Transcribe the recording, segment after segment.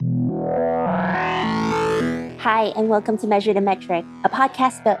Hi, and welcome to Measured in Metric, a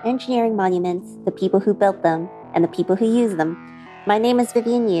podcast about engineering monuments, the people who built them, and the people who use them. My name is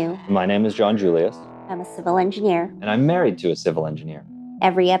Vivian Yu. My name is John Julius. I'm a civil engineer. And I'm married to a civil engineer.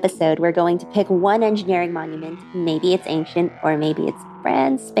 Every episode, we're going to pick one engineering monument. Maybe it's ancient, or maybe it's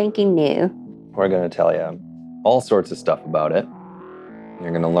brand spanking new. We're going to tell you all sorts of stuff about it.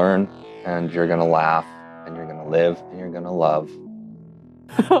 You're going to learn, and you're going to laugh, and you're going to live, and you're going to love.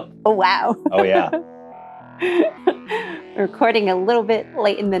 Oh, wow. Oh, yeah. We're recording a little bit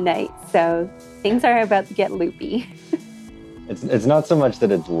late in the night, so things are about to get loopy. It's not so much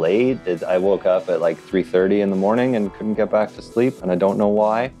that it's late. I woke up at like 3:30 in the morning and couldn't get back to sleep, and I don't know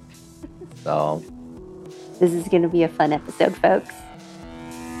why. So this is going to be a fun episode, folks.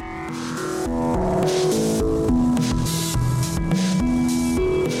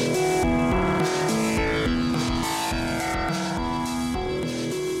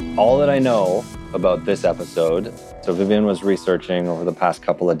 all that I know about this episode, so Vivian was researching over the past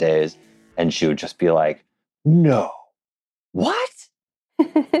couple of days, and she would just be like, no, what?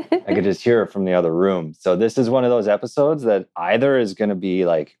 I could just hear it from the other room. So this is one of those episodes that either is going to be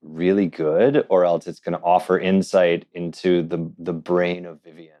like really good, or else it's going to offer insight into the brain of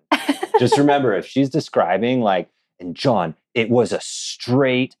Vivian. Just remember, if she's describing like, and John, it was a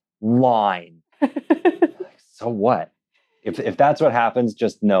straight line. Like, so what? If that's what happens,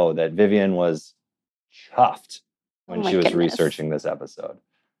 just know that Vivian was chuffed when she was researching this episode.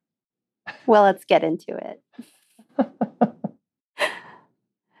 Well, let's get into it.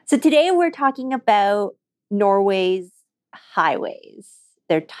 So today we're talking about Norway's highways,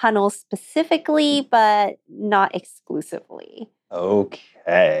 their tunnels specifically, but not exclusively.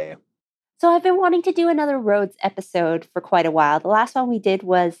 Okay. So I've been wanting to do another roads episode for quite a while. The last one we did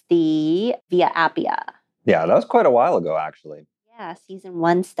was the Via Appia. Yeah, that was quite a while ago, actually. Yeah, season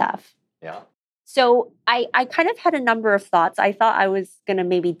 1 stuff. Yeah. So I kind of had a number of thoughts. I thought I was going to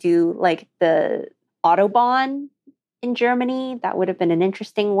maybe do like the Autobahn in Germany. That would have been an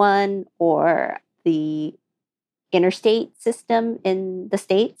interesting one. Or the interstate system in the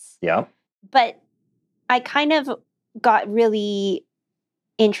States. Yeah. But I kind of got really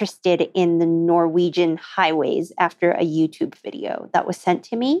interested in the Norwegian highways after a YouTube video that was sent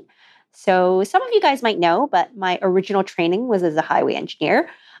to me. So some of you guys might know, but my original training was as a highway engineer.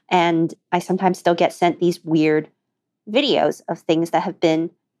 And I sometimes still get sent these weird videos of things that have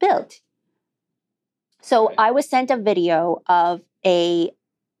been built. So I was sent a video of a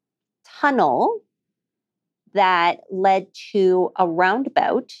tunnel that led to a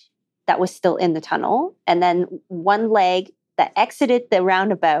roundabout that was still in the tunnel. And then one leg that exited the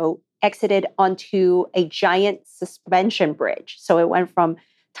roundabout exited onto a giant suspension bridge. So it went from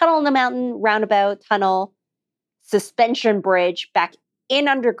tunnel in the mountain, roundabout, tunnel, suspension bridge, back in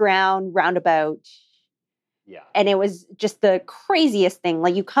underground, roundabout. Yeah. And it was just the craziest thing.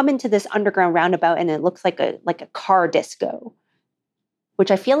 Like you come into this underground roundabout and it looks like a car disco,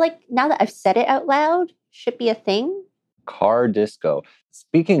 which I feel like now that I've said it out loud should be a thing. Car disco.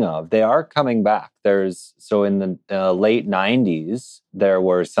 Speaking of, they are coming back. So in the late 90s, there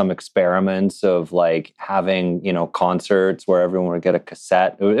were some experiments of like having, concerts where everyone would get a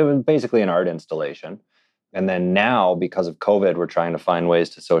cassette. It was basically an art installation. And then now, because of COVID, we're trying to find ways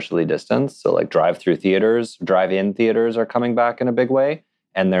to socially distance. So like drive-in theaters are coming back in a big way.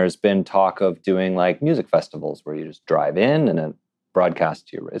 And there's been talk of doing like music festivals where you just drive in and then broadcast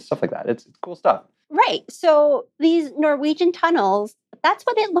to your, stuff like that. It's cool stuff. Right. So these Norwegian tunnels, that's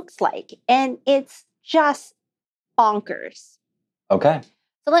what it looks like. And it's just bonkers. Okay.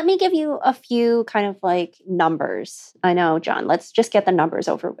 So let me give you a few kind of like numbers. I know, John, let's just get the numbers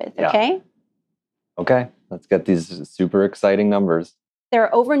over with, okay? Yeah. Okay. Let's get these super exciting numbers. There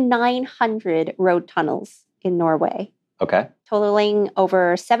are over 900 road tunnels in Norway. Okay. Totaling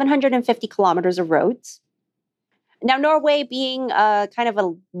over 750 kilometers of roads. Now, Norway being kind of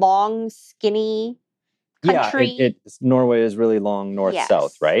a long, skinny country. Yeah, Norway is really long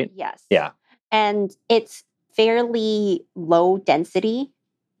north-south, right? Yes. Yeah. And it's fairly low density,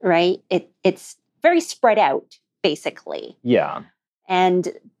 right? It's very spread out, basically. Yeah. And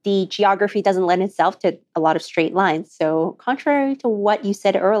the geography doesn't lend itself to a lot of straight lines. So contrary to what you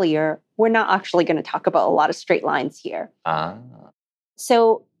said earlier, we're not actually going to talk about a lot of straight lines here.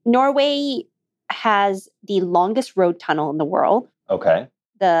 So Norway has the longest road tunnel in the world. Okay.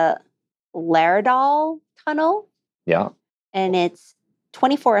 The Lærdal Tunnel. Yeah. And it's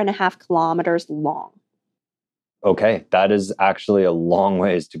 24 and a half kilometers long. Okay. That is actually a long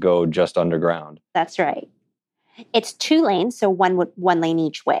ways to go just underground. That's right. It's 2 lanes, so one lane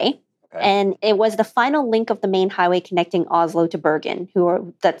each way. And it was the final link of the main highway connecting Oslo to Bergen,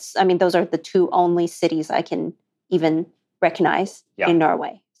 those are the two only cities I can even recognize in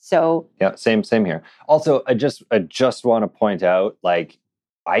Norway. So yeah, same here. Also, I just want to point out, like,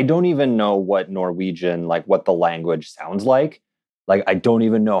 I don't even know what Norwegian, like what the language sounds like. Like, I don't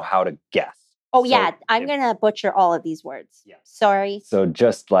even know how to guess. Oh, so I'm going to butcher all of these words. Yeah. Sorry. So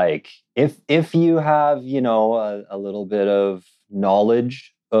just like, if you have, you know, a little bit of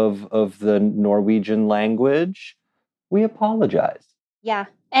knowledge of the Norwegian language, we apologize. Yeah.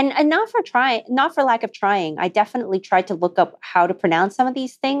 And not for lack of trying. I definitely tried to look up how to pronounce some of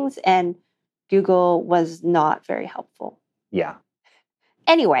these things, and Google was not very helpful. Yeah.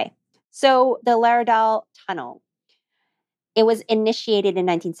 Anyway, so the Laerdal Tunnel, it was initiated in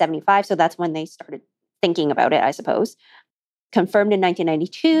 1975, so that's when they started thinking about it, I suppose. Confirmed in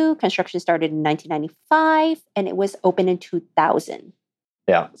 1992, construction started in 1995, and it was open in 2000.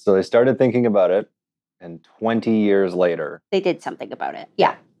 Yeah, so they started thinking about it, and 20 years later, they did something about it.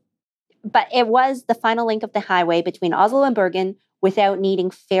 Yeah. But it was the final link of the highway between Oslo and Bergen without needing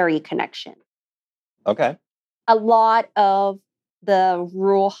ferry connection. Okay. A lot of the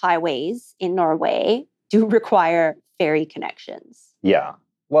rural highways in Norway do require ferry connections. Yeah.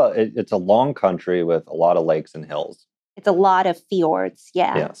 Well, it's a long country with a lot of lakes and hills. It's a lot of fjords.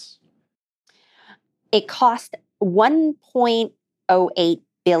 Yeah. Yes. It cost 1.08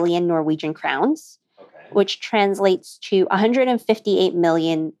 billion Norwegian crowns, which translates to 158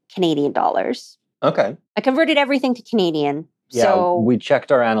 million Canadian dollars. Okay. I converted everything to Canadian. Yeah, so we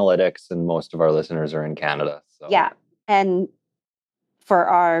checked our analytics, and most of our listeners are in Canada. So. Yeah. And for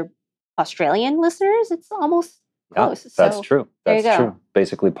our Australian listeners, it's almost close. That's true. That's true.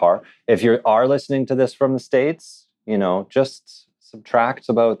 Basically par. If you are listening to this from the States, you know, just subtract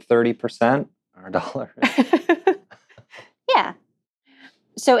about 30% our dollar. Yeah.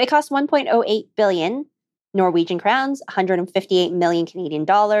 So it cost 1.08 billion Norwegian crowns, 158 million Canadian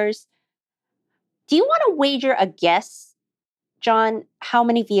dollars. Do you want to wager a guess, John, how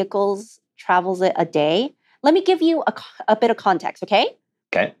many vehicles travels it a day? Let me give you a bit of context, okay?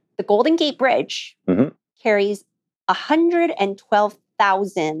 Okay. The Golden Gate Bridge carries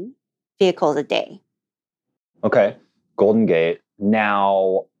 112,000 vehicles a day. Okay. Golden Gate.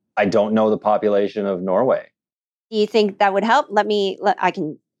 Now, I don't know the population of Norway. Do you think that would help? I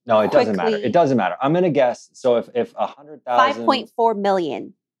can. No, it doesn't matter. It doesn't matter. I'm going to guess. So if 100,000. 5.4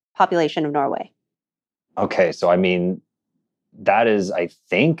 million population of Norway. Okay. So, I mean, that is, I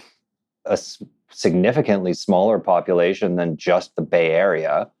think, a significantly smaller population than just the Bay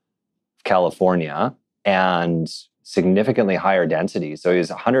Area, California, and significantly higher density. So is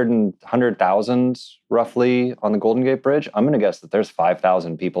 100,000 roughly on the Golden Gate Bridge? I'm going to guess that there's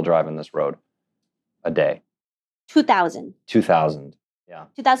 5,000 people driving this road a day. 2,000. 2,000. Yeah.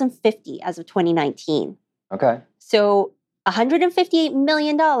 2,050 as of 2019. Okay. So $158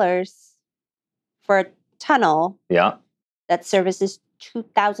 million for a tunnel that services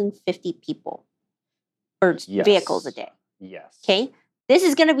 2,050 people or vehicles a day. Yes. Okay. This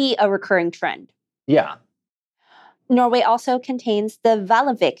is going to be a recurring trend. Yeah. Norway also contains the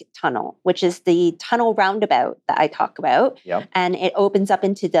Vallavik Tunnel, which is the tunnel roundabout that I talk about. Yep. And it opens up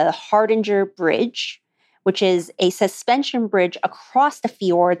into the Hardanger Bridge, which is a suspension bridge across the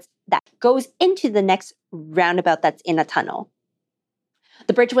fjords that goes into the next roundabout that's in a tunnel.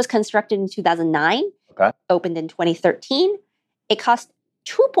 The bridge was constructed in 2009, opened in 2013. It cost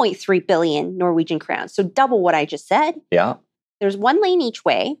 2.3 billion Norwegian crowns, so double what I just said. Yeah. There's one lane each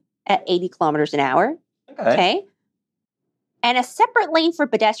way at 80 kilometers an hour. Okay. And a separate lane for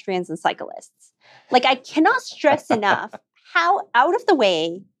pedestrians and cyclists. Like, I cannot stress enough how out of the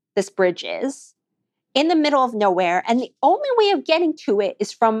way this bridge is, in the middle of nowhere. And the only way of getting to it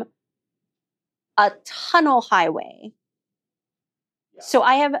is from a tunnel highway. Yeah. So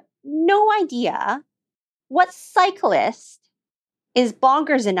I have no idea what cyclist is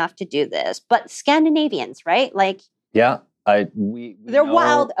bonkers enough to do this, but Scandinavians, right? Like, yeah, they're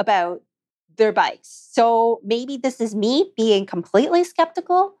wild about their bikes. So maybe this is me being completely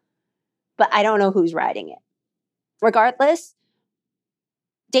skeptical, but I don't know who's riding it. Regardless,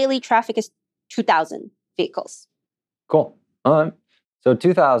 daily traffic is 2,000 vehicles. Cool. So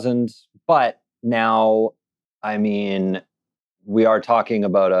 2,000, but now, I mean, we are talking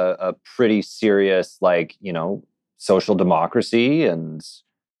about a pretty serious, like, you know, social democracy, and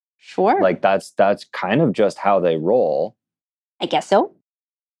like that's kind of just how they roll. I guess so.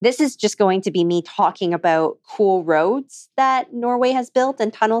 This is just going to be me talking about cool roads that Norway has built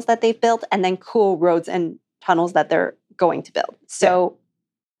and tunnels that they've built, and then cool roads and tunnels that they're going to build. So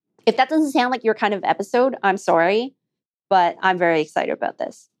if that doesn't sound like your kind of episode, I'm sorry, but I'm very excited about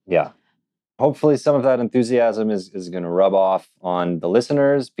this. Yeah. Hopefully some of that enthusiasm is going to rub off on the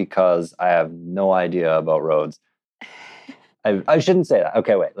listeners because I have no idea about roads. I shouldn't say that.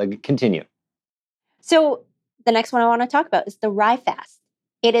 Okay, wait, like continue. So the next one I want to talk about is the RIFAST.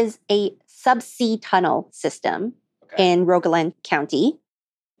 It is a subsea tunnel system in Rogaland County.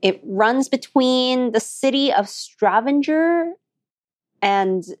 It runs between the city of Stavanger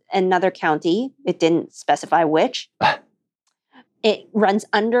and another county. It didn't specify which. It runs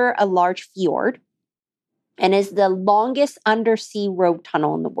under a large fjord and is the longest undersea road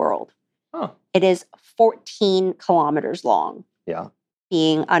tunnel in the world. Oh. It is 14 kilometers long. Yeah.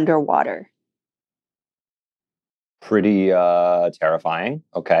 Being underwater. Pretty terrifying.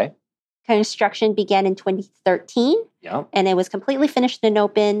 Okay. Construction began in 2013. Yeah. And it was completely finished and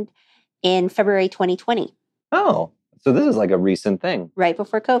opened in February 2020. Oh, so this is like a recent thing. Right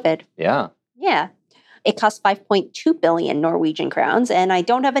before COVID. Yeah. Yeah. It cost 5.2 billion Norwegian crowns. And I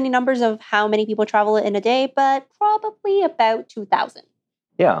don't have any numbers of how many people travel it in a day, but probably about 2,000.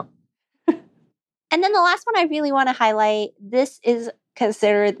 Yeah. And then the last one I really want to highlight, this is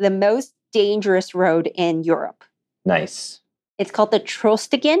considered the most dangerous road in Europe. Nice. It's called the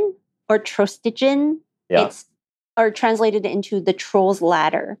Trostigen or Trostigen. Yeah. It's or translated into the Troll's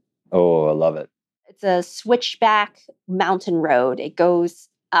Ladder. Oh, I love it. It's a switchback mountain road. It goes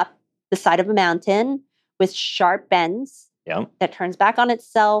up the side of a mountain with sharp bends that turns back on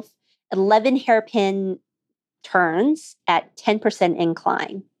itself, 11 hairpin turns at 10%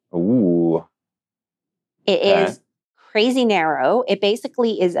 incline. Ooh. It is crazy narrow. It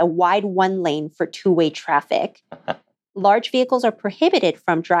basically is a wide one lane for two-way traffic. Large vehicles are prohibited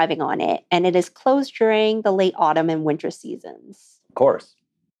from driving on it, and it is closed during the late autumn and winter seasons. Of course.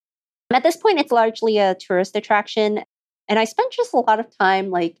 At this point, it's largely a tourist attraction. And I spent just a lot of time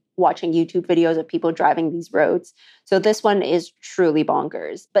like watching YouTube videos of people driving these roads. So this one is truly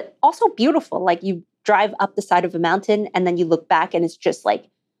bonkers, but also beautiful. Like you drive up the side of a mountain and then you look back and it's just like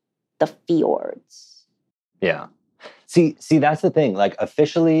the fjords. Yeah. See, that's the thing. Like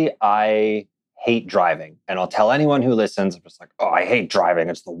officially, I hate driving. And I'll tell anyone who listens, I'm just like, oh, I hate driving.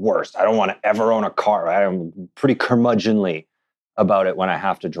 It's the worst. I don't want to ever own a car. I am pretty curmudgeonly about it when I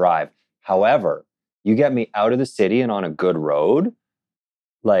have to drive. However, you get me out of the city and on a good road,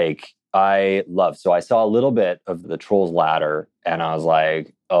 like I love. So I saw a little bit of the Troll's Ladder and I was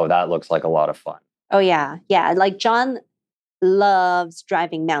like, oh, that looks like a lot of fun. Oh, yeah. Yeah. Like John loves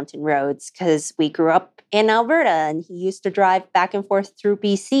driving mountain roads because we grew up in Alberta and he used to drive back and forth through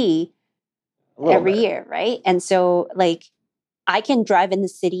BC every year, right? And so like I can drive in the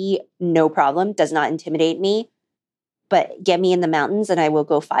city, no problem, does not intimidate me, but get me in the mountains and I will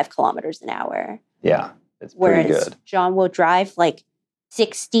go 5 kilometers an hour. Yeah, it's pretty good. John will drive like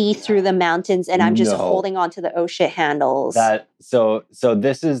 60 through the mountains and I'm just holding onto the shit handles. So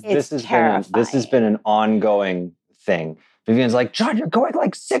this has been an ongoing thing. Vivian's like, John, you're going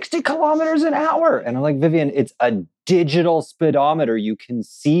like 60 kilometers an hour. And I'm like, Vivian, it's a digital speedometer. You can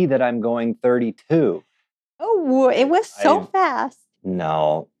see that I'm going 32. Oh, it was so fast.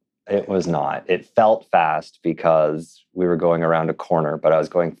 No, it was not. It felt fast because we were going around a corner, but I was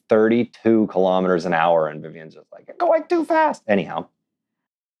going 32 kilometers an hour. And Vivian's just like, you're going too fast.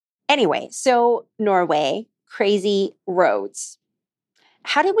 Anyway, so Norway, crazy roads.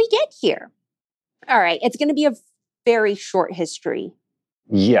 How did we get here? All right, it's going to be a very short history.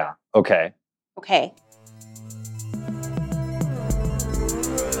 Yeah, okay. Okay.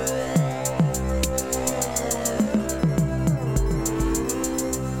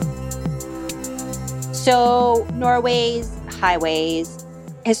 So Norway's highways,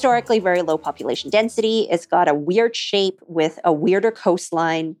 historically very low population density. It's got a weird shape with a weirder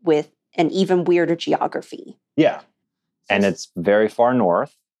coastline with an even weirder geography. Yeah. And it's very far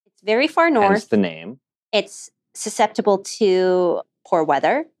north. It's very far north. Hence the name. It's susceptible to poor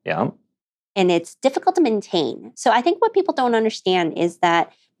weather. Yeah. And it's difficult to maintain. So I think what people don't understand is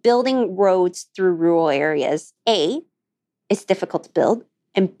that building roads through rural areas, A, it's difficult to build,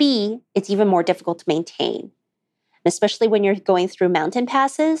 and B, it's even more difficult to maintain. Especially when you're going through mountain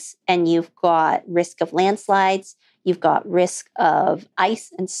passes and you've got risk of landslides, you've got risk of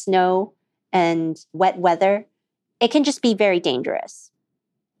ice and snow and wet weather. It can just be very dangerous.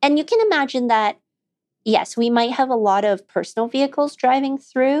 And you can imagine that, yes, we might have a lot of personal vehicles driving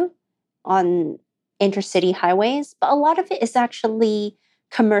through on intercity highways, but a lot of it is actually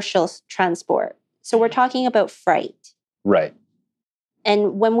commercial transport. So we're talking about freight. Right.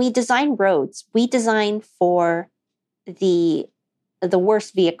 And when we design roads, we design for the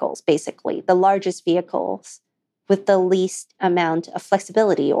worst vehicles, basically, the largest vehicles with the least amount of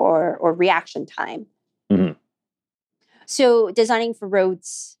flexibility or reaction time. Mm-hmm. So designing for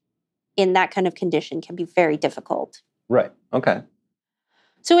roads in that kind of condition can be very difficult. Right. Okay.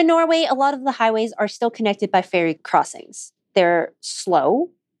 So in Norway, a lot of the highways are still connected by ferry crossings. They're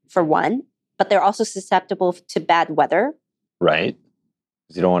slow, for one, but they're also susceptible to bad weather. Right.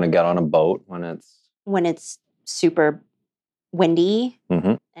 Because you don't want to get on a boat when it's super windy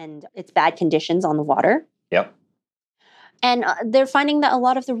and it's bad conditions on the water. Yep. And they're finding that a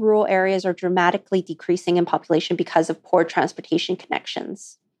lot of the rural areas are dramatically decreasing in population because of poor transportation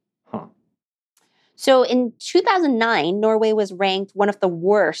connections. Huh. So in 2009, Norway was ranked one of the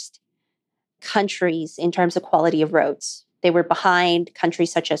worst countries in terms of quality of roads. They were behind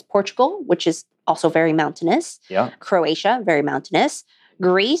countries such as Portugal, which is also very mountainous. Yeah. Croatia, very mountainous.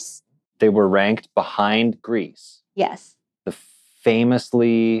 Greece. They were ranked behind Greece. Yes. The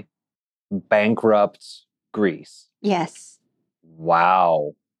famously bankrupt Greece. Yes.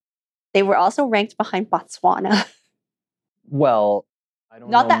 Wow. They were also ranked behind Botswana. Well, I don't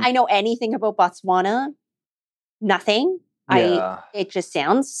know. Not that I know anything about Botswana. Nothing. Yeah. It just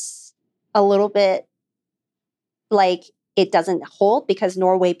sounds a little bit like it doesn't hold, because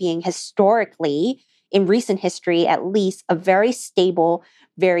Norway being historically, in recent history at least, a very stable,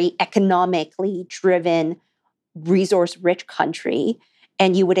 very economically driven, resource-rich country.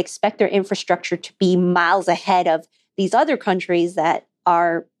 And you would expect their infrastructure to be miles ahead of these other countries that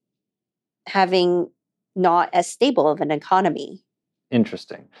are having not as stable of an economy.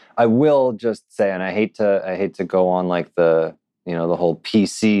 Interesting. I will just say, and I hate to go on like the whole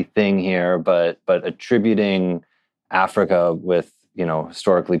PC thing here, but attributing Africa with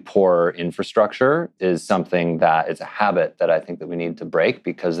historically poor infrastructure is something that is a habit that I think that we need to break,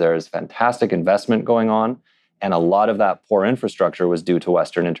 because there is fantastic investment going on, and a lot of that poor infrastructure was due to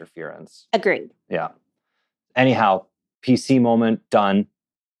Western interference. Agreed. Yeah. Anyhow, PC moment, done.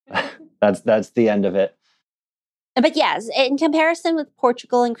 That's the end of it. But yes, in comparison with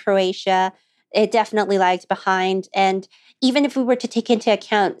Portugal and Croatia, it definitely lagged behind. And even if we were to take into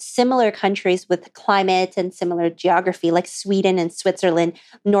account similar countries with climate and similar geography, like Sweden and Switzerland,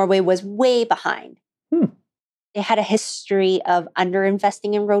 Norway was way behind. It had a history of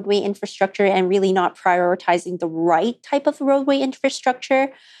underinvesting in roadway infrastructure and really not prioritizing the right type of roadway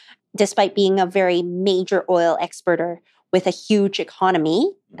infrastructure, despite being a very major oil exporter with a huge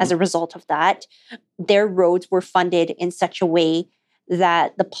economy. As a result of that, their roads were funded in such a way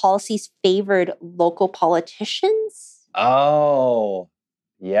that the policies favored local politicians. Oh,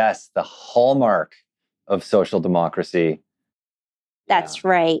 yes, the hallmark of social democracy. That's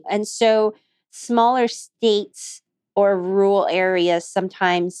right. And so smaller states or rural areas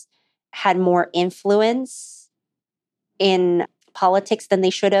sometimes had more influence in politics than they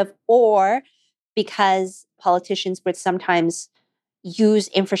should have, or because politicians would sometimes use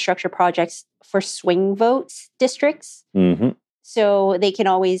infrastructure projects for swing votes districts. So they can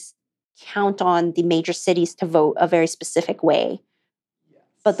always count on the major cities to vote a very specific way. Yes.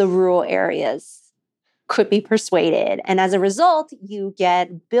 But the rural areas could be persuaded. And as a result, you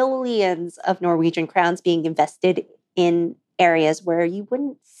get billions of Norwegian crowns being invested in areas where you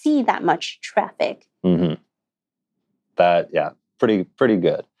wouldn't see that much traffic. Pretty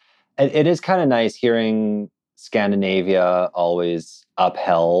good. And it is kind of nice hearing Scandinavia always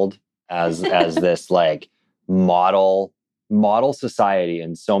upheld as this like model society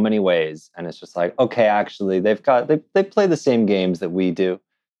in so many ways. And it's just like, okay, actually they play the same games that we do.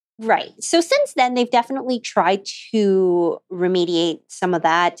 Right. So since then, they've definitely tried to remediate some of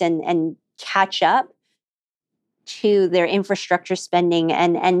that and catch up to their infrastructure spending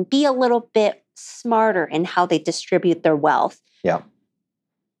and be a little bit smarter in how they distribute their wealth. Yeah.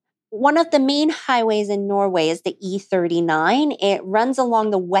 One of the main highways in Norway is the E39. It runs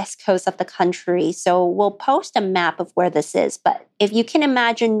along the west coast of the country. So we'll post a map of where this is. But if you can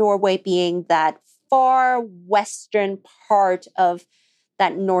imagine Norway being that far western part of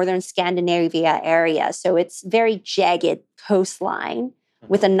that northern Scandinavia area. So it's very jagged coastline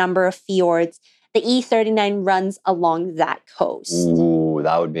with a number of fjords. The E39 runs along that coast. Ooh,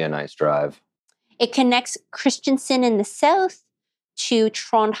 that would be a nice drive. It connects Kristiansand in the south to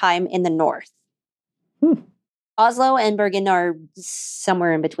Trondheim in the north. Oslo and Bergen are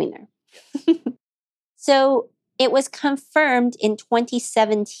somewhere in between there. So it was confirmed in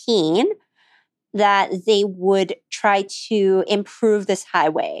 2017 that they would try to improve this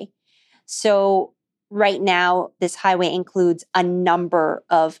highway. So right now, this highway includes a number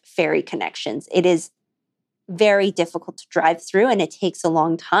of ferry connections. It is very difficult to drive through, and it takes a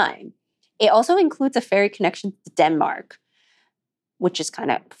long time. It also includes a ferry connection to Denmark, which is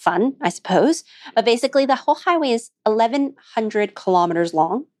kind of fun, I suppose. But basically, the whole highway is 1,100 kilometers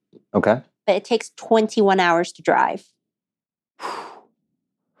long. Okay. But it takes 21 hours to drive.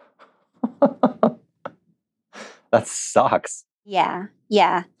 That sucks. Yeah.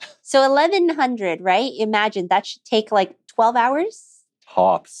 Yeah. So 1100, right? Imagine that should take like 12 hours,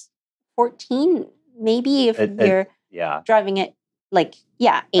 Tops. 14, maybe if you're Yeah. driving it like,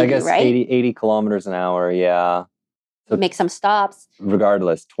 80, I guess right? 80 kilometers an hour. Yeah. So Make some stops.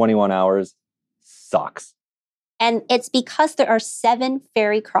 regardless, 21 hours sucks. And it's because there are 7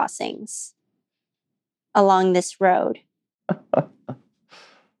 ferry crossings along this road.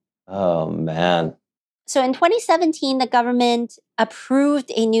 Oh, man. So in 2017, the government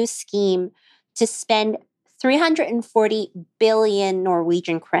approved a new scheme to spend 340 billion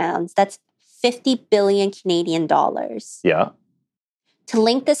Norwegian crowns. That's 50 billion Canadian dollars. Yeah. To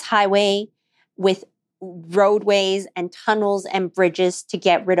link this highway with roadways and tunnels and bridges to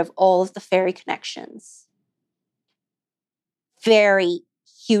get rid of all of the ferry connections. Very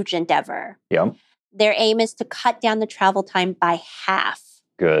huge endeavor. Yeah. Their aim is to cut down the travel time by half.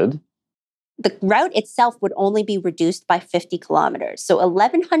 Good. The route itself would only be reduced by 50 kilometers. So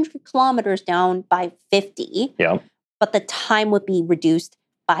 1,100 kilometers down by 50. Yeah. But the time would be reduced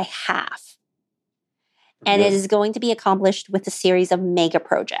by half. And it is going to be accomplished with a series of mega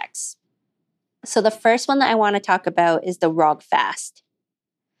projects. So the first one that I want to talk about is the Rogfast.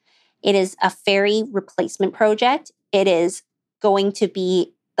 It is a ferry replacement project. It is going to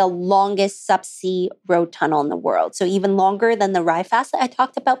be the longest subsea road tunnel in the world. So even longer than the Ryfast that I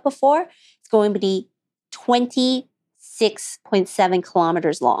talked about before. It's going to be 26.7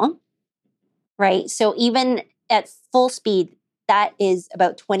 kilometers long, right? So even at full speed, that is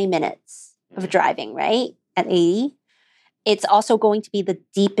about 20 minutes of driving, right? At 80. It's also going to be the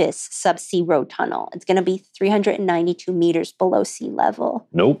deepest subsea road tunnel. It's going to be 392 meters below sea level.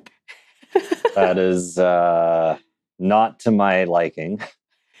 Nope. That is not to my liking.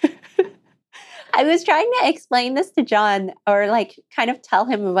 I was trying to explain this to John or like kind of tell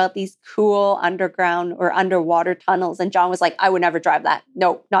him about these cool underground or underwater tunnels. And John was like, I would never drive that.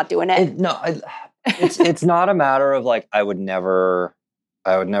 Nope, not doing it. It's not a matter of like, I would never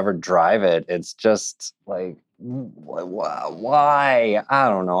drive it. It's just like, why? I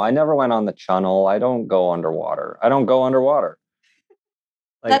don't know. I never went on the channel. I don't go underwater. Like,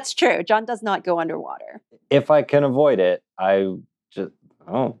 that's true. John does not go underwater. If I can avoid it,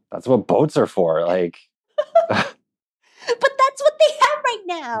 that's what boats are for. Like, but that's what they have right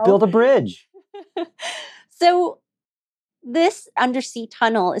now. Build a bridge. So this undersea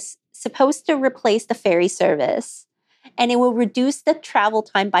tunnel is supposed to replace the ferry service, and it will reduce the travel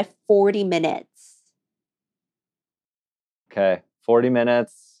time by 40 minutes. Okay, 40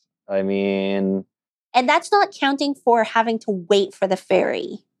 minutes. I mean... And that's not counting for having to wait for the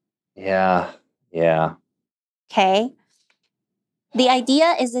ferry. Yeah. Okay. The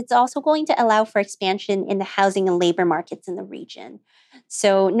idea is it's also going to allow for expansion in the housing and labor markets in the region.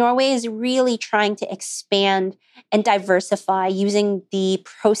 So Norway is really trying to expand and diversify using the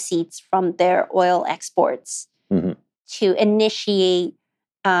proceeds from their oil exports to initiate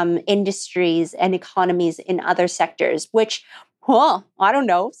industries and economies in other sectors, which, I don't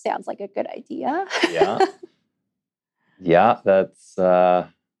know, sounds like a good idea. Yeah. Yeah, that's,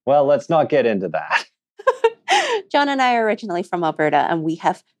 well, let's not get into that. John and I are originally from Alberta, and we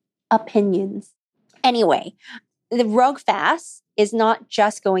have opinions. Anyway, the Rogfast is not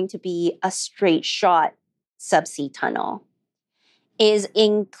just going to be a straight shot subsea tunnel. It is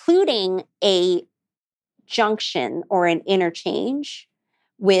including a junction or an interchange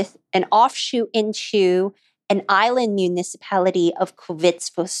with an offshoot into an island municipality of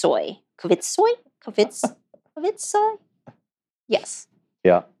Kvitsøy. Kvitsøy? Yes.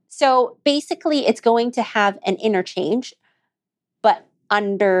 Yeah. So basically, it's going to have an interchange, but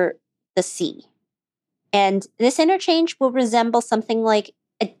under the sea. And this interchange will resemble something like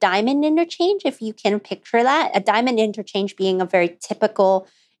a diamond interchange, if you can picture that. A diamond interchange being a very typical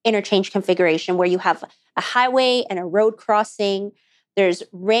interchange configuration where you have a highway and a road crossing. There's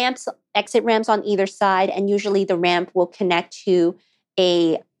ramps, exit ramps on either side, and usually the ramp will connect to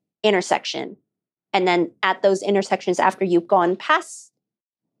a intersection. And then at those intersections, after you've gone past,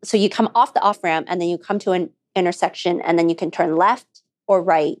 so you come off the off-ramp and then you come to an intersection and then you can turn left or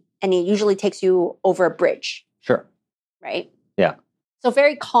right. And it usually takes you over a bridge. Sure. Right? Yeah. So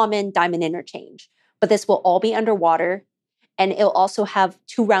very common diamond interchange. But this will all be underwater. And it'll also have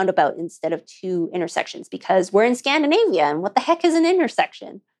 2 roundabouts instead of 2 intersections because we're in Scandinavia. And what the heck is an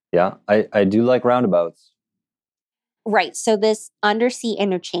intersection? Yeah, I do like roundabouts. Right. So this undersea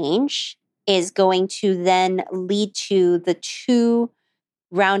interchange is going to then lead to the 2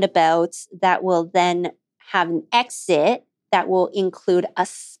 roundabouts that will then have an exit that will include a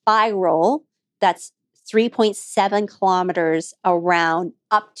spiral that's 3.7 kilometers around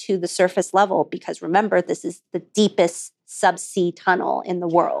up to the surface level, because remember, this is the deepest subsea tunnel in the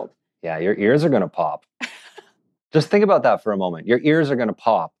world. Yeah, your ears are going to pop. Just think about that for a moment. Your ears are going to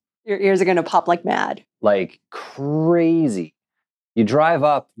pop. Your ears are going to pop like mad. Like crazy. You drive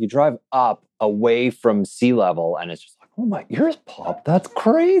up away from sea level, and it's just like, oh, my ears pop. That's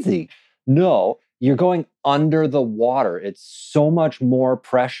crazy. No, you're going under the water. It's so much more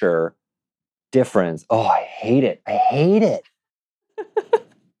pressure difference. Oh, I hate it. I hate it.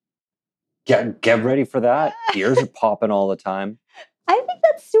 Get ready for that. Ears are popping all the time. I think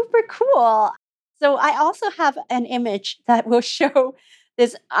that's super cool. So I also have an image that will show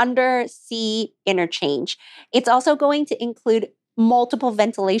this undersea interchange. It's also going to include multiple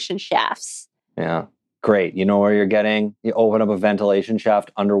ventilation shafts. Yeah. Great. You know where you're getting? You open up a ventilation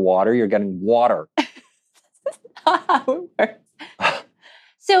shaft underwater, you're getting water. Not how it works.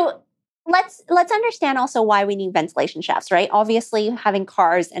 So let's understand also why we need ventilation shafts, right? Obviously, having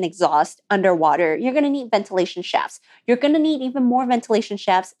cars and exhaust underwater, you're going to need ventilation shafts. You're going to need even more ventilation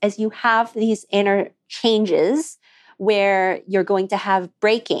shafts as you have these interchanges where you're going to have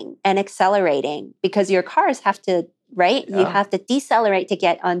braking and accelerating, because your cars have to, right? Yeah. You have to decelerate to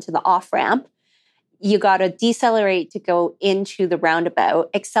get onto the off-ramp. You got to decelerate to go into the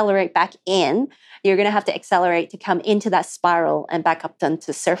roundabout, accelerate back in. You're going to have to accelerate to come into that spiral and back up then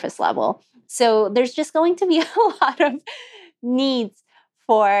to surface level. So there's just going to be a lot of needs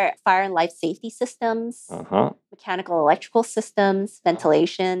for fire and life safety systems, mechanical electrical systems,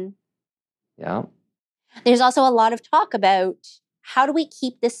 ventilation. Yeah. There's also a lot of talk about how do we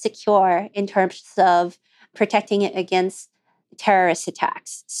keep this secure in terms of protecting it against terrorist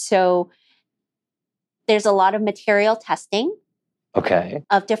attacks. So there's a lot of material testing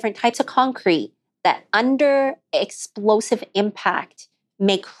of different types of concrete that under explosive impact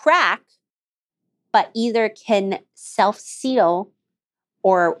may crack, but either can self-seal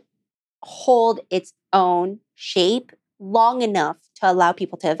or hold its own shape long enough to allow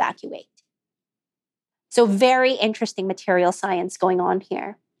people to evacuate. So very interesting material science going on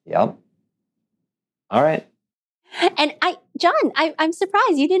here. Yep. All right. And John, I'm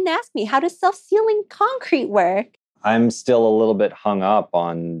surprised you didn't ask me, how does self-sealing concrete work? I'm still a little bit hung up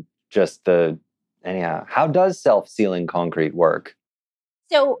on just how does self-sealing concrete work?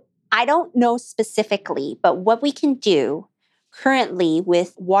 So I don't know specifically, but what we can do currently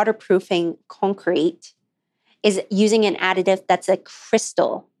with waterproofing concrete is using an additive that's a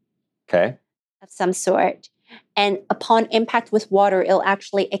crystal of some sort. And upon impact with water, it'll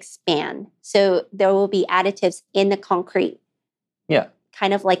actually expand. So there will be additives in the concrete. Yeah.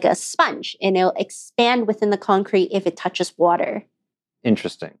 Kind of like a sponge, and it'll expand within the concrete if it touches water.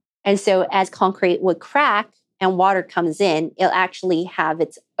 Interesting. And so as concrete would crack and water comes in, it'll actually have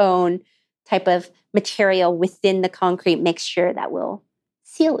its own type of material within the concrete mixture that will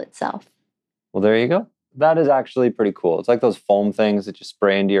seal itself. Well, there you go. That is actually pretty cool. It's like those foam things that you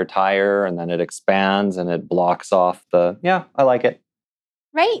spray into your tire and then it expands and it blocks off yeah, I like it.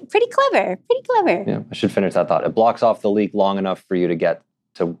 Right? Pretty clever. Pretty clever. Yeah, I should finish that thought. It blocks off the leak long enough for you to get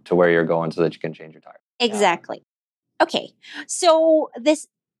to where you're going so that you can change your tire. Exactly. Yeah. Okay. So this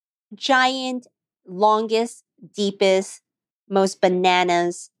giant, longest, deepest, most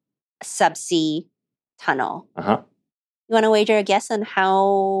bananas subsea tunnel. You want to wager a guess on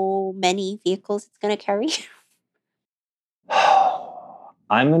how many vehicles it's going to carry?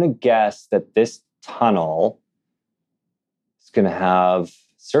 I'm going to guess that this tunnel is going to have a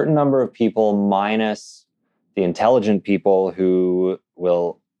certain number of people minus the intelligent people who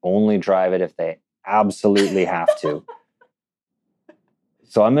will only drive it if they absolutely have to.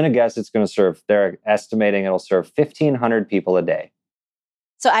 So I'm going to guess it's going to serve, they're estimating it'll serve 1,500 people a day.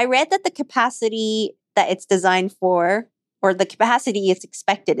 So I read that the capacity that it's designed for, or the capacity it's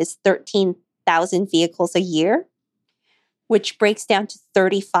expected, is 13,000 vehicles a year, which breaks down to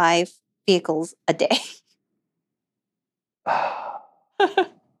 35 vehicles a day.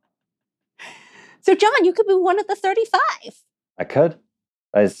 So, John, you could be one of the 35. I could.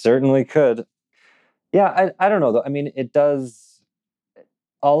 I certainly could. Yeah, I don't know, though. I mean, it does.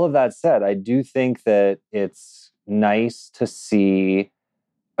 All of that said, I do think that it's nice to see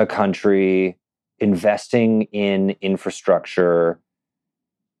a country investing in infrastructure,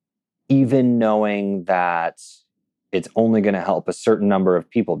 even knowing that it's only going to help a certain number of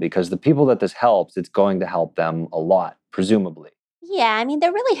people, because the people that this helps, it's going to help them a lot, presumably. Yeah, I mean,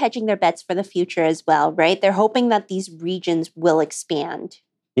 they're really hedging their bets for the future as well, right? They're hoping that these regions will expand.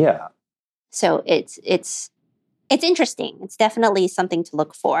 Yeah. So it's interesting. It's definitely something to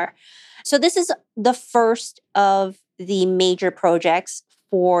look for. So this is the first of the major projects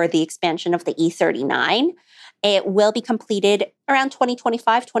for the expansion of the E39. It will be completed around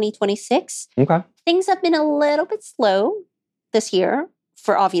 2025, 2026. Okay. Things have been a little bit slow this year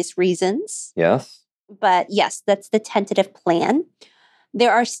for obvious reasons. Yes. But yes, that's the tentative plan.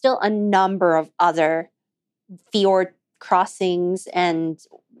 There are still a number of other fjord crossings and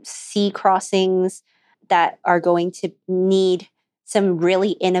sea crossings that are going to need some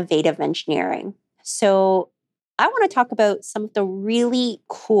really innovative engineering. So I want to talk about some of the really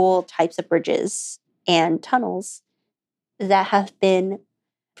cool types of bridges and tunnels that have been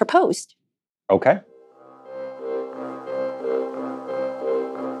proposed. Okay.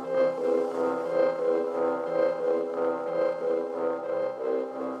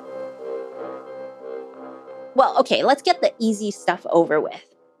 Well, okay, let's get the easy stuff over with.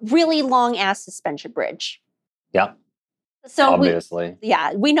 Really long ass suspension bridge. Yeah. So obviously.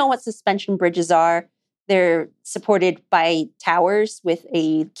 we know what suspension bridges are. They're supported by towers with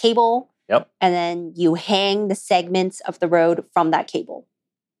a cable. Yep. And then you hang the segments of the road from that cable.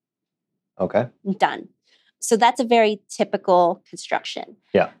 Okay. Done. So that's a very typical construction.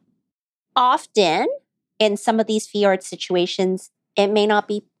 Yeah. Often in some of these fjord situations, it may not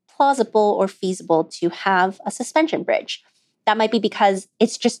be plausible or feasible to have a suspension bridge. That might be because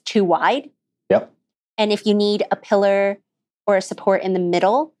it's just too wide. Yep. And if you need a pillar or a support in the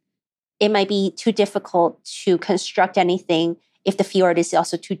middle, it might be too difficult to construct anything if the fjord is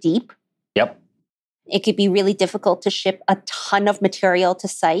also too deep. Yep. It could be really difficult to ship a ton of material to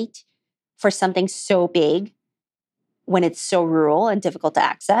site for something so big when it's so rural and difficult to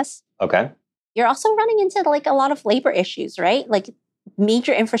access. Okay. You're also running into like a lot of labor issues, right? Like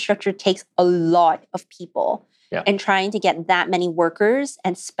major infrastructure takes a lot of people. Yeah. And trying to get that many workers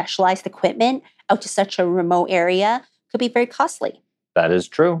and specialized equipment out to such a remote area could be very costly. That is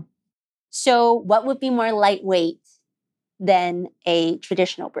true. So what would be more lightweight than a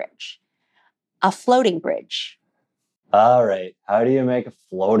traditional bridge? A floating bridge. All right. How do you make a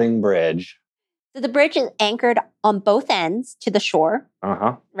floating bridge? So the bridge is anchored on both ends to the shore,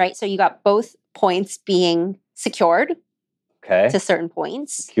 Uh-huh. right? So you got both points being secured Okay. to certain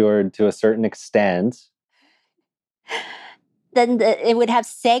points. Secured to a certain extent. Then it would have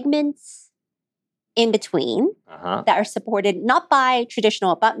segments in between Uh-huh. that are supported not by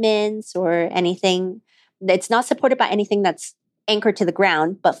traditional abutments or anything. It's not supported by anything that's anchored to the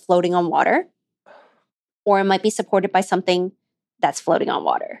ground, but floating on water. Or it might be supported by something that's floating on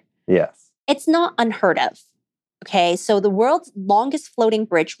water. Yes. It's not unheard of. Okay, so the world's longest floating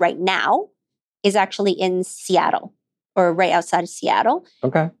bridge right now is actually in Seattle, or right outside of Seattle,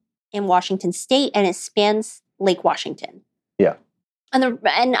 Okay. in Washington State, and it spans Lake Washington. Yeah.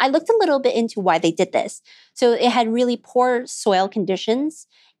 And I looked a little bit into why they did this. So it had really poor soil conditions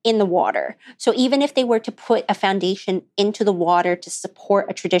in the water. So even if they were to put a foundation into the water to support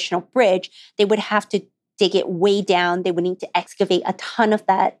a traditional bridge, they would have to dig it way down. They would need to excavate a ton of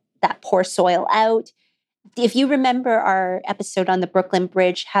that poor soil out. If you remember our episode on the Brooklyn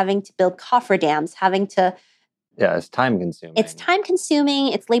Bridge, having to build cofferdams, Yeah, it's time consuming. it's time consuming,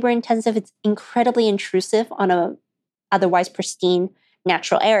 it's labor intensive, it's incredibly intrusive on a otherwise pristine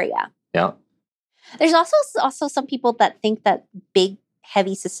natural area. Yeah. There's also some people that think that big,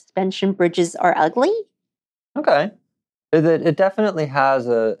 heavy suspension bridges are ugly. Okay. It definitely has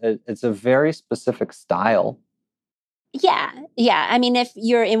it's a very specific style. Yeah. I mean, if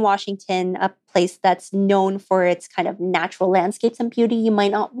you're in Washington, a place that's known for its kind of natural landscapes and beauty, you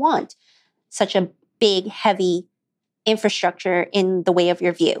might not want such a big, heavy infrastructure in the way of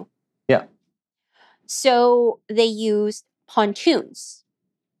your view. Yeah. So they used pontoons,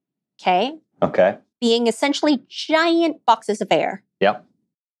 okay? Okay. Being essentially giant boxes of air. Yep.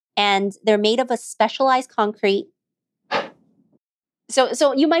 And they're made of a specialized concrete.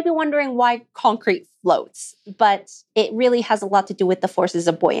 So you might be wondering why concrete floats, but it really has a lot to do with the forces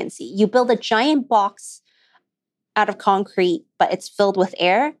of buoyancy. You build a giant box out of concrete, but it's filled with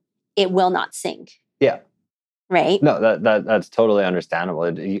air, it will not sink. Yeah. Right? No, that's totally understandable.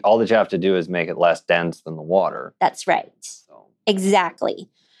 All that you have to do is make it less dense than the water. That's right. So. Exactly.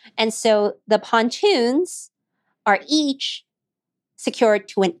 And so the pontoons are each secured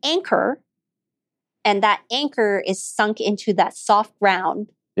to an anchor, and that anchor is sunk into that soft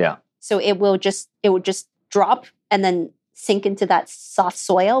ground. Yeah. So it would just drop and then sink into that soft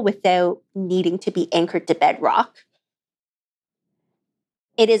soil without needing to be anchored to bedrock.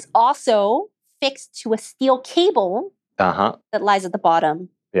 It is also fixed to a steel cable Uh-huh. that lies at the bottom.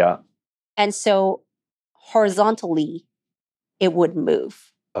 Yeah. And so horizontally, it would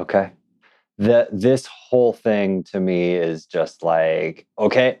move. Okay. This whole thing to me is just like,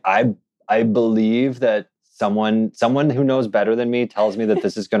 okay, I believe that someone who knows better than me tells me that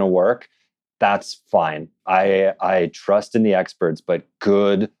this is going to work, that's fine. I trust in the experts, but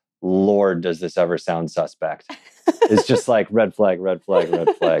good Lord, does this ever sound suspect? It's just like red flag, red flag, red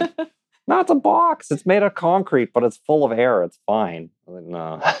flag. No, it's a box. It's made of concrete, but it's full of air. It's fine.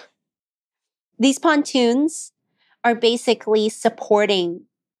 No. These pontoons are basically supporting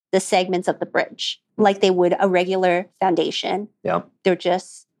the segments of the bridge like they would a regular foundation. Yeah. They're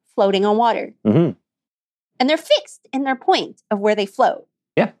just floating on water. Mm-hmm. And they're fixed in their point of where they float.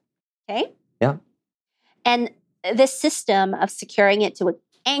 Yeah. Okay? Yeah. And this system of securing it to an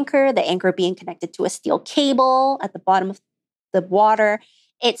anchor, the anchor being connected to a steel cable at the bottom of the water,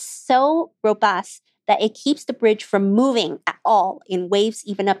 it's so robust that it keeps the bridge from moving at all in waves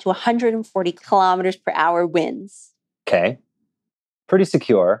even up to 140 kilometers per hour winds. Okay. Pretty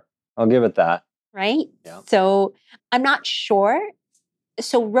secure. I'll give it that. Right? Yeah. So I'm not sure.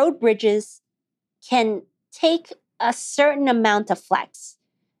 So road bridges can take a certain amount of flex,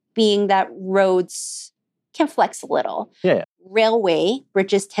 being that roads can flex a little. Yeah. Railway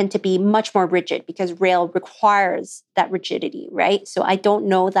bridges tend to be much more rigid because rail requires that rigidity, right? So I don't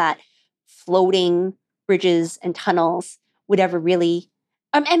know that floating bridges and tunnels would ever really,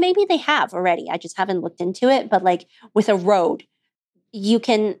 and maybe they have already. I just haven't looked into it. But like with a road, you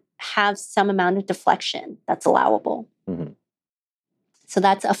can have some amount of deflection that's allowable. Mm-hmm. So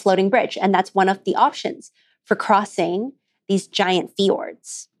that's a floating bridge. And that's one of the options for crossing these giant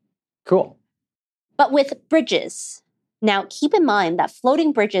fjords. Cool. But with bridges, now keep in mind that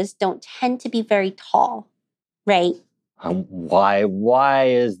floating bridges don't tend to be very tall, right? Why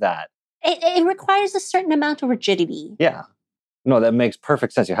is that? It requires a certain amount of rigidity. Yeah. No, that makes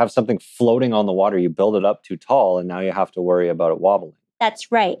perfect sense. You have something floating on the water, you build it up too tall, and now you have to worry about it wobbling.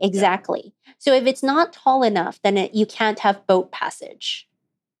 That's right, exactly. Yeah. So if it's not tall enough, then you can't have boat passage.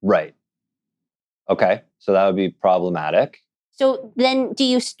 Right. Okay, so that would be problematic. So then do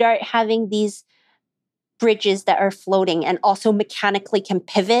you start having these bridges that are floating and also mechanically can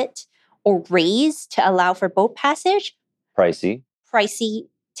pivot or raise to allow for boat passage? Pricey,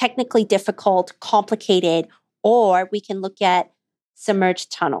 technically difficult, complicated, or we can look at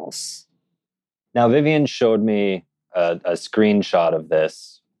submerged tunnels. Now, Vivian showed me a screenshot of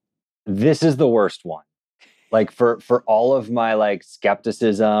this. This is the worst one. Like for all of my like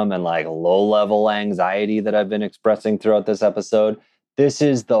skepticism and like low level anxiety that I've been expressing throughout this episode, this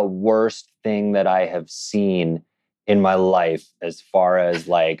is the worst thing that I have seen in my life as far as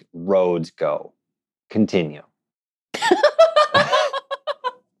like roads go. Continue.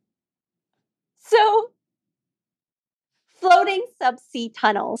 So, floating subsea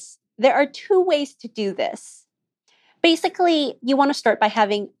tunnels. There are two ways to do this. Basically, you want to start by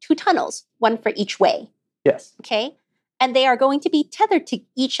having two tunnels, one for each way. Yes. Okay. And they are going to be tethered to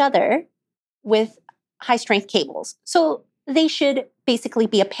each other with high strength cables. So they should basically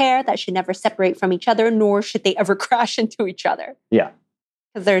be a pair that should never separate from each other, nor should they ever crash into each other. Yeah.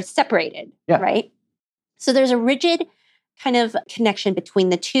 Because they're separated. Yeah. Right. So there's a rigid kind of connection between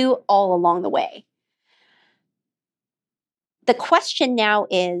the two all along the way. The question now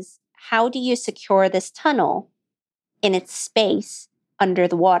is, how do you secure this tunnel in its space under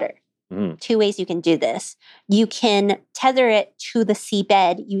the water? Two ways you can do this. You can tether it to the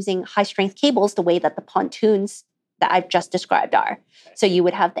seabed using high-strength cables the way that the pontoons that I've just described are. So you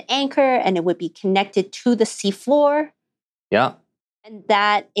would have the anchor and it would be connected to the seafloor. Yeah. And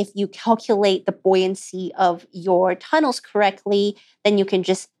that if you calculate the buoyancy of your tunnels correctly, then you can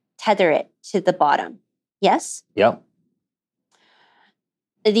just tether it to the bottom. Yes? Yep.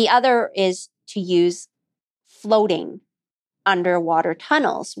 The other is to use floating underwater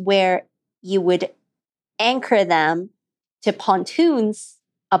tunnels where you would anchor them to pontoons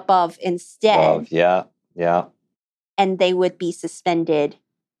above instead. Yeah. And they would be suspended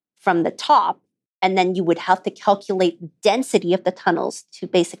from the top. And then you would have to calculate the density of the tunnels to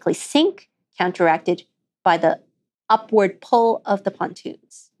basically sink, counteracted by the upward pull of the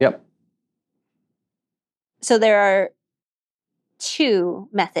pontoons. Yep. So there are two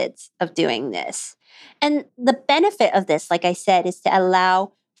methods of doing this. And the benefit of this, like I said, is to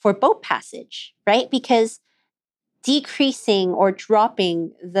allow for boat passage, right? Because decreasing or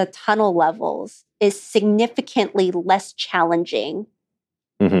dropping the tunnel levels is significantly less challenging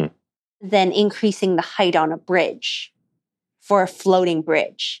than increasing the height on a bridge for a floating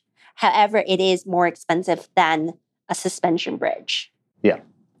bridge. However, it is more expensive than a suspension bridge. Yeah.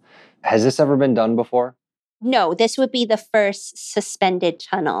 Has this ever been done before? No, this would be the first suspended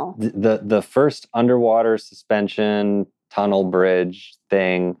tunnel. The first underwater suspension tunnel bridge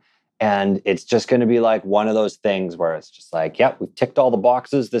thing. And it's just going to be like one of those things where it's just like, yeah, we've ticked all the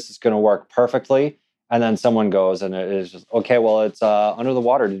boxes. This is going to work perfectly. And then someone goes and it is just, okay, well, it's under the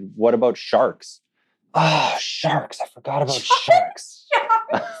water. What about sharks? Oh, sharks. I forgot about sharks.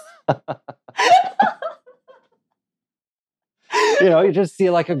 You just see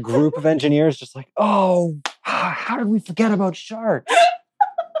like a group of engineers just like, oh, how did we forget about sharks?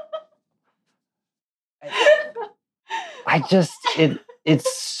 I just,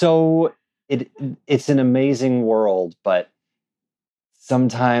 it's an amazing world, but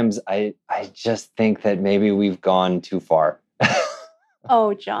sometimes I just think that maybe we've gone too far.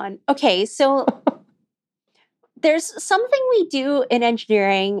 Oh, John. Okay, so there's something we do in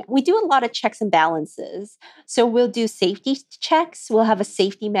engineering. We do a lot of checks and balances. So we'll do safety checks. We'll have a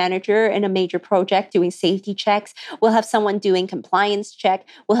safety manager in a major project doing safety checks. We'll have someone doing compliance check.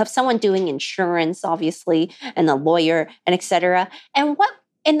 We'll have someone doing insurance, obviously, and a lawyer, and et cetera. And what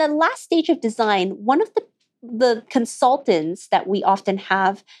in the last stage of design, one of the consultants that we often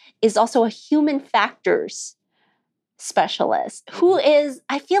have is also a human factors specialist who is,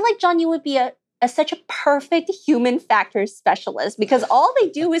 I feel like, John, you would be such a perfect human factors specialist because all they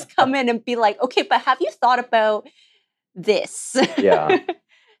do is come in and be like, okay, but have you thought about this? Yeah.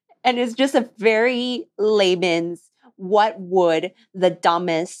 And it's just a very layman's, what would the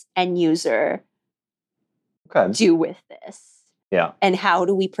dumbest end user do with this? Yeah. And how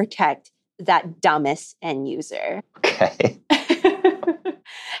do we protect that dumbest end user? Okay.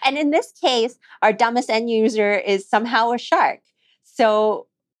 And in this case, our dumbest end user is somehow a shark. So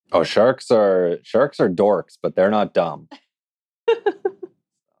sharks are dorks, but they're not dumb.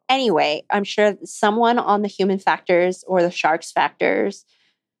 Anyway, I'm sure someone on the human factors or the sharks factors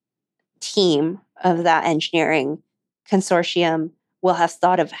team of that engineering consortium will have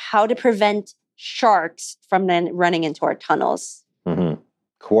thought of how to prevent sharks from then running into our tunnels. Mm-hmm.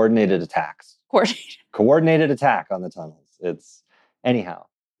 Coordinated attacks. Coordinated attack on the tunnels. It's anyhow.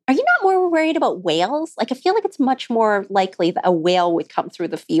 Are you not more worried about whales? Like, I feel like it's much more likely that a whale would come through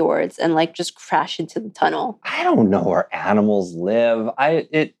the fjords and like just crash into the tunnel. I don't know where animals live.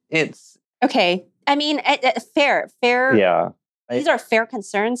 It's okay. I mean, fair. Yeah. These are fair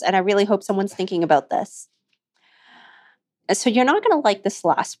concerns, and I really hope someone's thinking about this. So you're not going to like this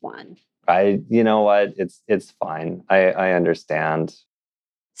last one. You know what? It's fine. I understand.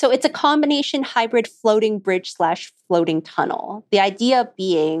 So it's a combination hybrid floating bridge / floating tunnel. The idea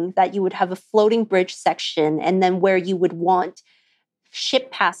being that you would have a floating bridge section, and then where you would want ship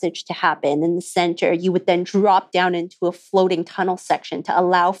passage to happen in the center, you would then drop down into a floating tunnel section to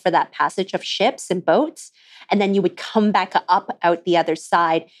allow for that passage of ships and boats. And then you would come back up out the other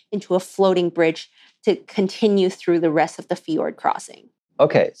side into a floating bridge to continue through the rest of the fjord crossing.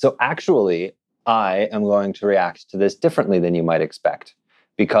 Okay, so actually, I am going to react to this differently than you might expect.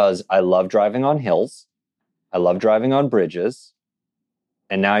 Because I love driving on hills. I love driving on bridges.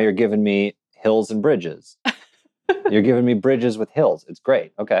 And now you're giving me hills and bridges. You're giving me bridges with hills. It's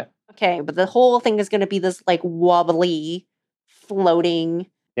great. Okay. Okay, but the whole thing is going to be this like wobbly, floating.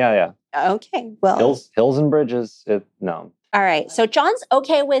 Yeah. Okay, well. Hills and bridges. No. All right. So John's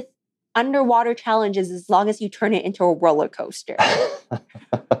okay with underwater challenges as long as you turn it into a roller coaster.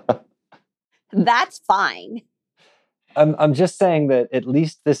 That's fine. I'm just saying that at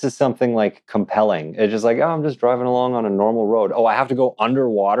least this is something like compelling. It's just like, oh, I'm just driving along on a normal road. Oh, I have to go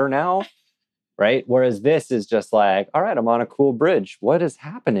underwater now? Right? Whereas this is just like, all right, I'm on a cool bridge. What is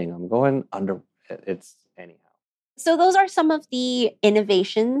happening? I'm going under. It's anyhow. So those are some of the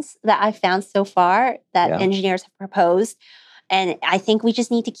innovations that I found so far that engineers have proposed. And I think we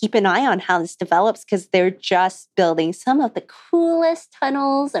just need to keep an eye on how this develops because they're just building some of the coolest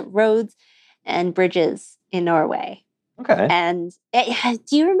tunnels and roads and bridges in Norway. Okay. And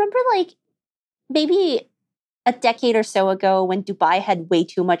do you remember like maybe a decade or so ago when Dubai had way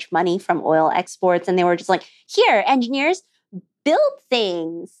too much money from oil exports and they were just like, here, engineers, build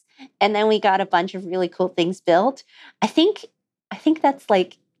things. And then we got a bunch of really cool things built. I think that's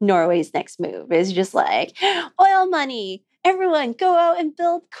like Norway's next move is just like oil money. Everyone go out and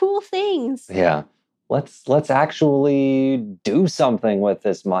build cool things. Yeah. Let's actually do something with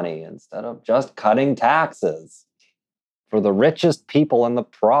this money instead of just cutting taxes for the richest people in the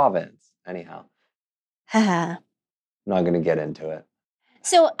province. Anyhow. I'm not going to get into it.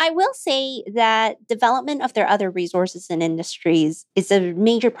 So I will say that development of their other resources and industries is a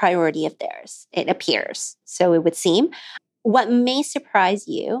major priority of theirs, it appears. So it would seem. What may surprise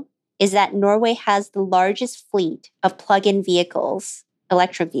you is that Norway has the largest fleet of plug-in vehicles,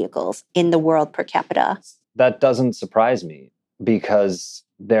 electric vehicles, in the world per capita. That doesn't surprise me because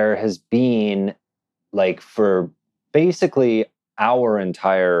there has been, like, for basically our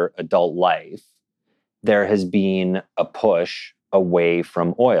entire adult life, there has been a push away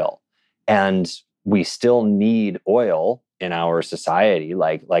from oil. And we still need oil in our society.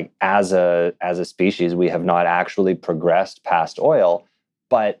 Like as a species, we have not actually progressed past oil,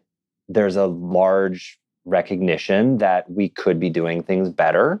 but there's a large recognition that we could be doing things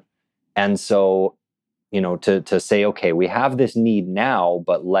better. And so, to say, okay, we have this need now,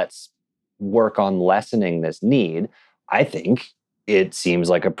 but let's work on lessening this need, I think it seems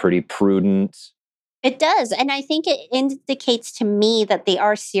like a pretty prudent. It does. And I think it indicates to me that they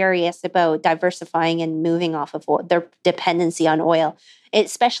are serious about diversifying and moving off of their dependency on oil,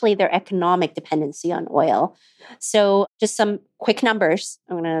 especially their economic dependency on oil. So just some quick numbers.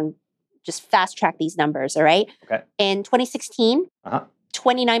 I'm going to just fast track these numbers, all right? Okay. In 2016,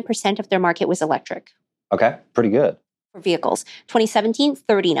 29% of their market was electric. Okay, pretty good. For vehicles. 2017,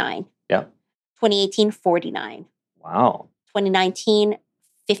 39. Yeah. 2018, 49. Wow. 2019,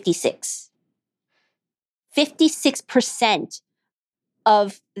 56. 56%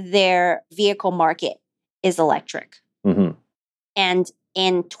 of their vehicle market is electric. Mm-hmm. And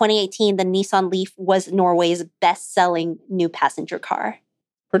in 2018, the Nissan Leaf was Norway's best-selling new passenger car.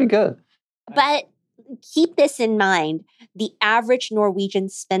 Pretty good. But keep this in mind. The average Norwegian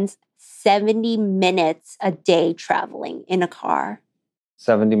spends 70 minutes a day traveling in a car.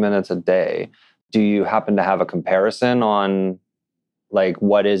 70 minutes a day. Do you happen to have a comparison on, like,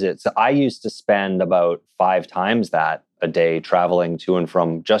 what is it? So I used to spend about 5 times that a day traveling to and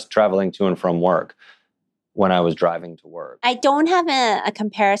from work when I was driving to work. I don't have a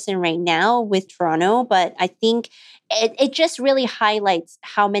comparison right now with Toronto, but I think it just really highlights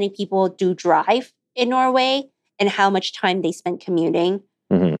how many people do drive in Norway and how much time they spend commuting.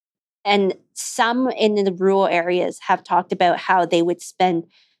 Mm-hmm. And some in the rural areas have talked about how they would spend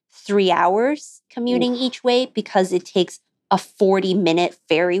 3 hours commuting each way because it takes a 40-minute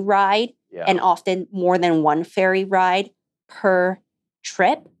ferry ride and often more than one ferry ride per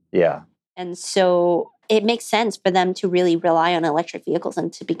trip. Yeah. And so it makes sense for them to really rely on electric vehicles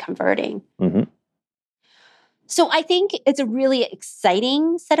and to be converting. Mm-hmm. So I think it's a really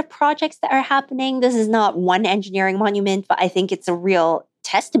exciting set of projects that are happening. This is not one engineering monument, but I think it's a real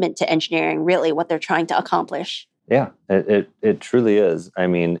testament to engineering, really, what they're trying to accomplish. Yeah, it truly is. I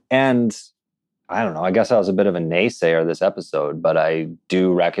mean, and I don't know, I guess I was a bit of a naysayer this episode, but I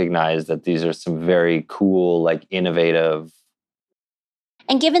do recognize that these are some very cool, like, innovative.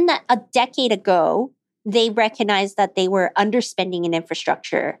 And given that a decade ago, they recognized that they were underspending in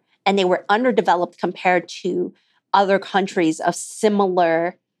infrastructure and they were underdeveloped compared to other countries of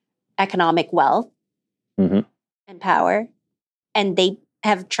similar economic wealth and power. And they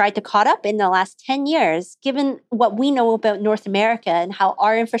have tried to caught up in the last 10 years, given what we know about North America and how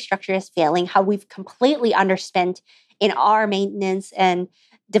our infrastructure is failing, how we've completely underspent in our maintenance and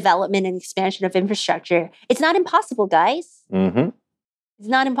development and expansion of infrastructure. It's not impossible, guys. Mm-hmm. It's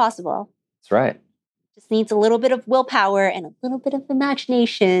not impossible. That's right. Just needs a little bit of willpower and a little bit of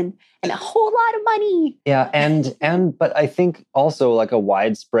imagination and a whole lot of money. Yeah, but I think also like a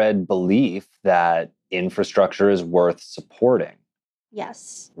widespread belief that infrastructure is worth supporting.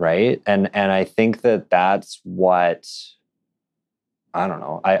 Yes. Right? And I think that's what, I don't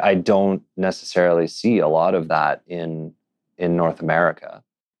know, I don't necessarily see a lot of that in North America.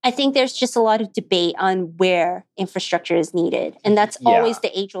 I think there's just a lot of debate on where infrastructure is needed. And that's always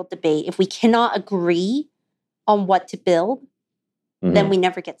the age-old debate. If we cannot agree on what to build, then we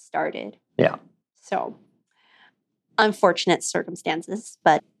never get started. Yeah. So, unfortunate circumstances.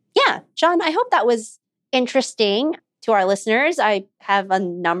 But yeah, John, I hope that was interesting to our listeners. I have a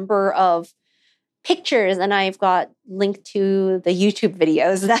number of pictures and I've got linked to the YouTube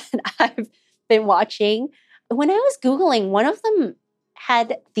videos that I've been watching. When I was Googling, one of them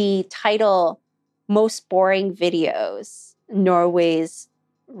had the title, Most Boring Videos, Norway's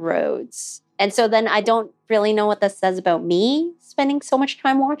Roads. And so then I don't really know what that says about me spending so much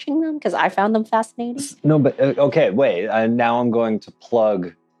time watching them because I found them fascinating. No, but okay, wait. Now I'm going to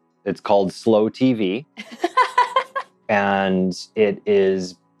plug, it's called Slow TV. And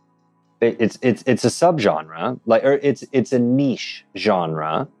it's a subgenre, or it's a niche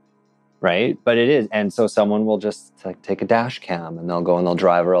genre, right? But it is, and so someone will just take a dash cam and they'll go and they'll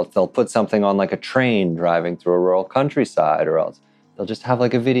drive, or else they'll put something on like a train driving through a rural countryside, or else they'll just have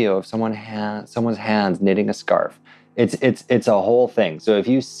like a video of someone's hands knitting a scarf. It's a whole thing. So if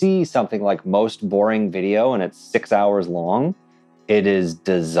you see something like Most Boring Video and it's 6 hours long, it is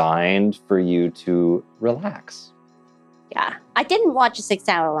designed for you to relax. Yeah, I didn't watch a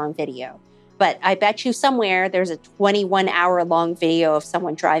 6-hour-long video, but I bet you somewhere there's a 21-hour-long video of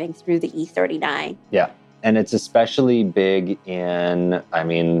someone driving through the E39. Yeah, and it's especially big in,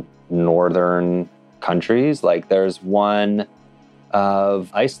 northern countries. Like there's one of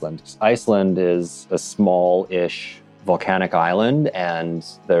Iceland. Iceland is a small-ish volcanic island, and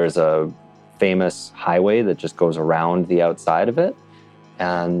there's a famous highway that just goes around the outside of it.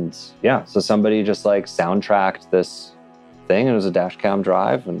 And yeah, so somebody just like soundtracked this thing, and it was a dash cam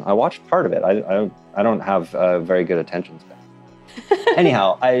drive, and I watched part of it. I don't have a very good attention span.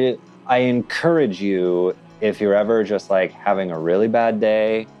 Anyhow, I encourage you, if you're ever just like having a really bad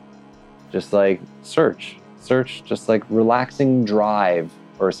day, just like search just like relaxing drive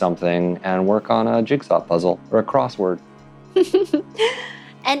or something and work on a jigsaw puzzle or a crossword.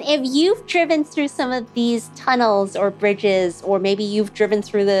 And if you've driven through some of these tunnels or bridges, or maybe you've driven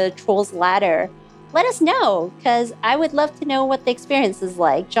through the Trolls Ladder, let us know, because I would love to know what the experience is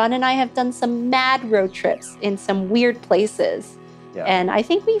like. John and I have done some mad road trips in some weird places. Yeah. And I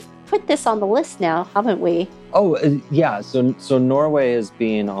think we've put this on the list now, haven't we? Oh, yeah. So Norway has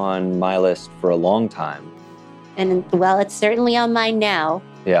been on my list for a long time. And well, it's certainly on mine now.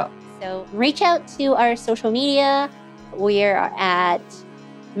 Yeah. So reach out to our social media. We are at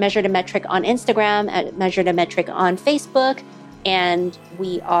Measure to Metric on Instagram, at Measure to Metric on Facebook, and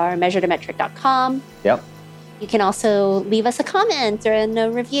we are measuretometric.com. Yep. You can also leave us a comment or a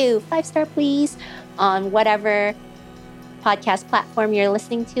review, 5-star please, on whatever podcast platform you're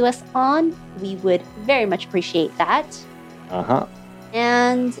listening to us on. We would very much appreciate that. Uh-huh.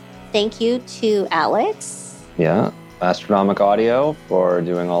 And thank you to Alex. Yeah, Astronomic Audio for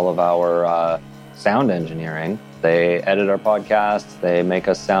doing all of our sound engineering. They edit our podcasts. They make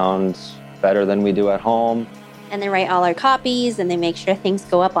us sound better than we do at home. And they write all our copies, and they make sure things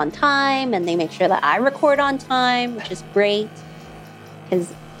go up on time, and they make sure that I record on time, which is great,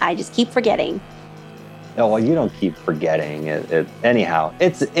 because I just keep forgetting. Oh, well, you don't keep forgetting it. Anyhow,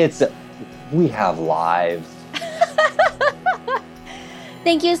 we have lives.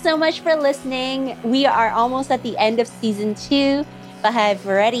 Thank you so much for listening. We are almost at the end of season 2, but have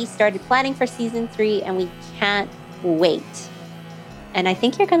already started planning for season 3, and we can't wait. And I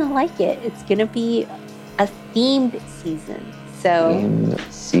think you're going to like it. It's going to be a themed season. Themed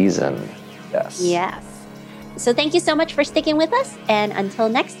season, yes. Yes. So thank you so much for sticking with us. And until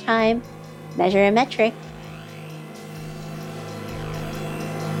next time, Measure a Metric.